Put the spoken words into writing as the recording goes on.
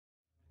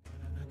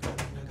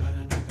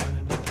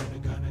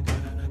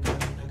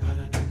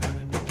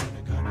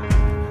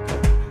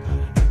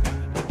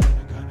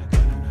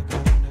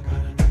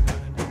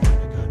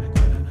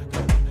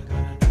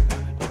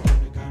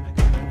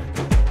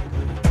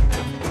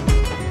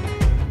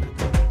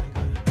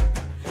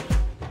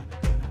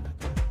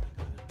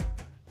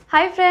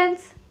Hi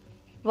friends,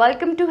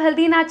 welcome to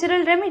Healthy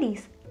Natural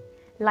Remedies.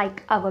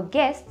 Like our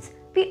guests,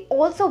 we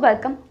also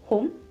welcome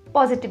home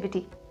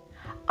positivity,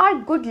 our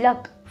good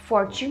luck,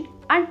 fortune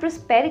and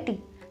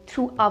prosperity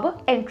through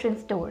our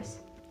entrance doors.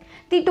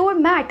 The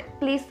doormat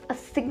plays a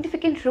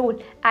significant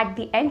role at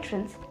the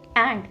entrance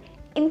and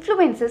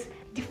influences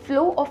the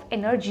flow of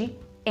energy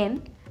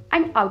in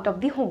and out of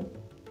the home.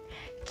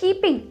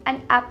 Keeping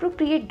an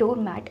appropriate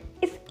doormat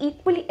is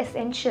equally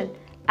essential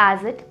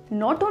as it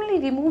not only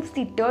removes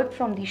the dirt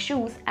from the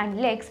shoes and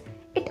legs,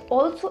 it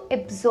also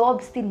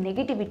absorbs the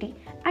negativity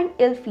and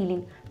ill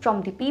feeling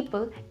from the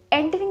people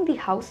entering the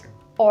house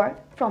or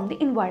from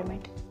the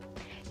environment.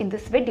 In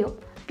this video,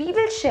 we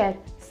will share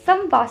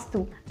some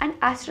Vastu and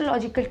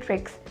astrological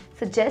tricks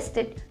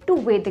suggested to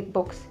Vedic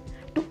books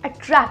to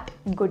attract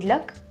good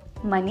luck,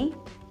 money,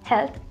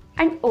 health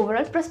and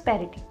overall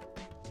prosperity.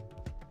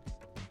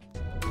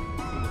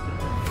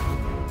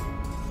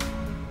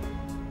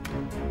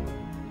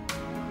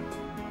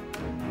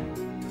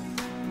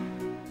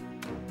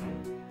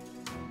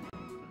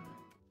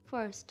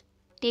 First,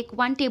 take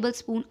 1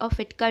 tablespoon of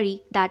fit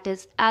curry, that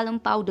is alum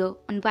powder,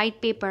 on white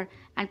paper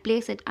and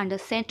place it under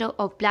center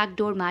of black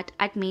doormat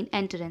at main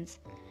entrance.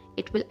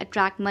 It will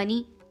attract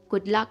money,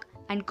 good luck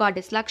and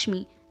goddess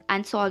Lakshmi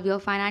and solve your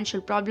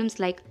financial problems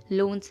like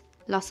loans,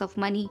 loss of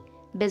money,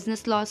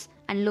 business loss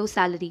and low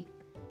salary.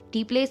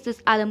 Replace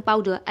this alum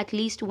powder at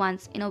least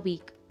once in a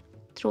week.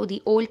 Throw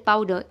the old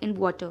powder in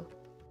water.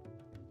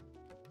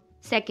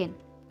 Second,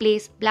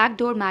 place black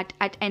doormat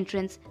at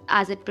entrance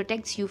as it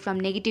protects you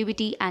from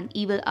negativity and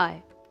evil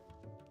eye.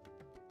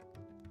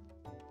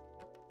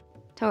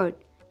 Third,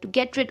 to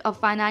get rid of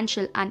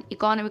financial and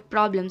economic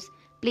problems,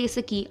 place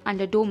a key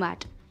under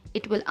doormat.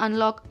 It will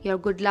unlock your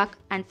good luck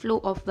and flow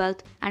of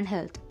wealth and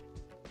health.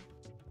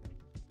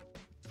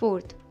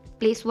 Fourth,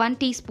 place 1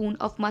 teaspoon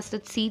of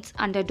mustard seeds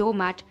under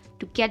doormat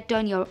to get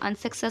done your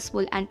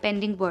unsuccessful and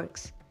pending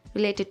works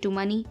related to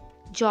money,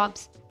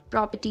 jobs,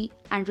 property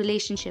and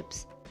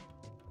relationships.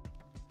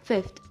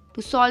 Fifth,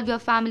 to solve your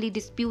family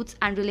disputes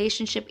and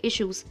relationship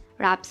issues,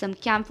 wrap some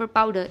camphor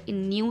powder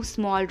in new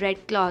small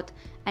red cloth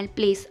and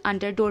place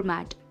under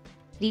doormat.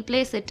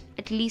 Replace it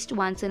at least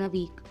once in a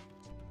week.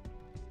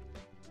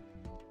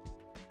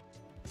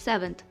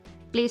 Seventh,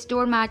 place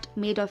doormat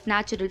made of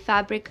natural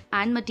fabric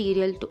and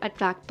material to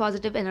attract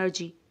positive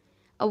energy.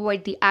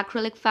 Avoid the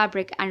acrylic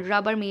fabric and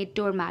rubber-made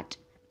doormat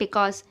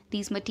because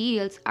these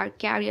materials are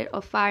carrier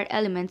of fire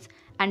elements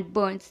and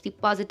burns the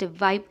positive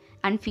vibe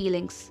and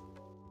feelings.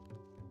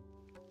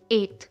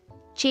 8th,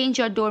 change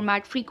your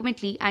doormat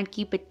frequently and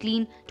keep it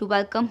clean to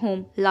welcome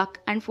home luck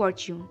and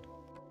fortune.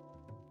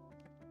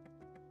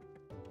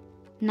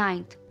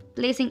 9th,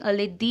 placing a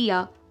lit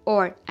diya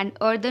or an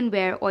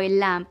earthenware oil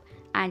lamp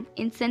and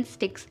incense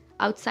sticks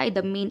outside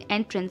the main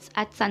entrance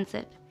at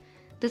sunset.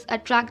 This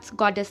attracts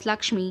goddess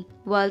Lakshmi,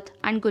 wealth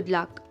and good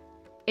luck.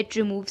 It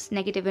removes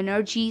negative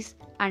energies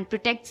and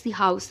protects the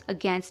house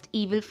against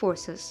evil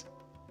forces.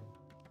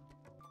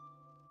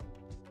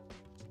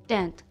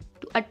 10th,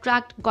 to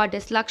attract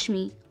goddess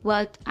Lakshmi,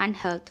 wealth and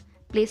health,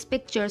 place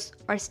pictures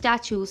or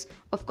statues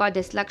of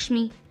goddess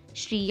Lakshmi,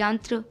 Shri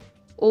Yantra,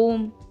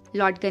 Om,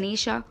 Lord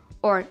Ganesha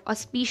or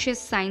auspicious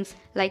signs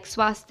like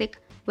swastik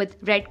with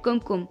red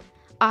kumkum,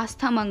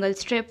 Astha Mangal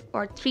strip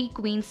or 3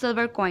 queen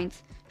silver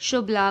coins,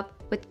 Shubh Labh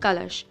with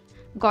kalash,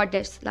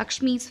 goddess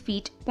Lakshmi's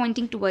feet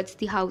pointing towards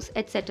the house,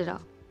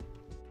 etc.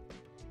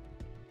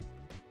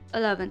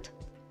 11th,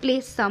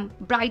 place some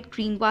bright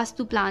green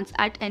Vastu plants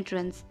at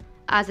entrance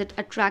as it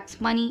attracts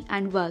money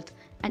and wealth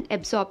and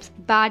absorbs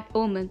bad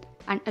omen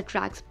and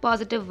attracts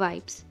positive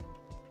vibes.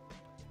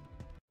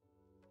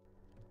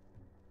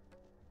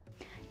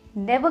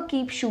 Never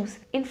keep shoes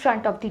in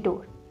front of the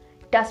door.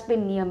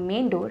 Dustbin near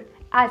main door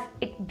as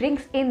it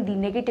brings in the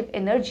negative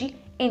energy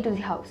into the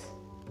house.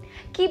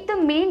 Keep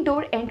the main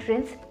door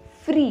entrance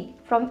free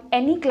from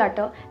any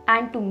clutter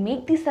and to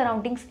make the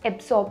surroundings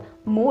absorb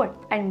more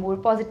and more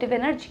positive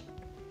energy.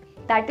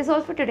 That is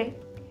all for today.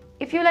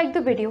 If you like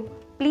the video,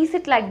 please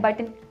hit like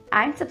button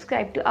and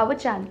subscribe to our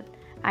channel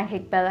and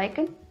hit bell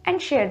icon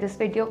and share this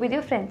video with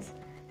your friends.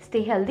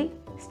 Stay healthy,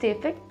 stay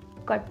fit.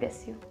 God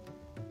bless you.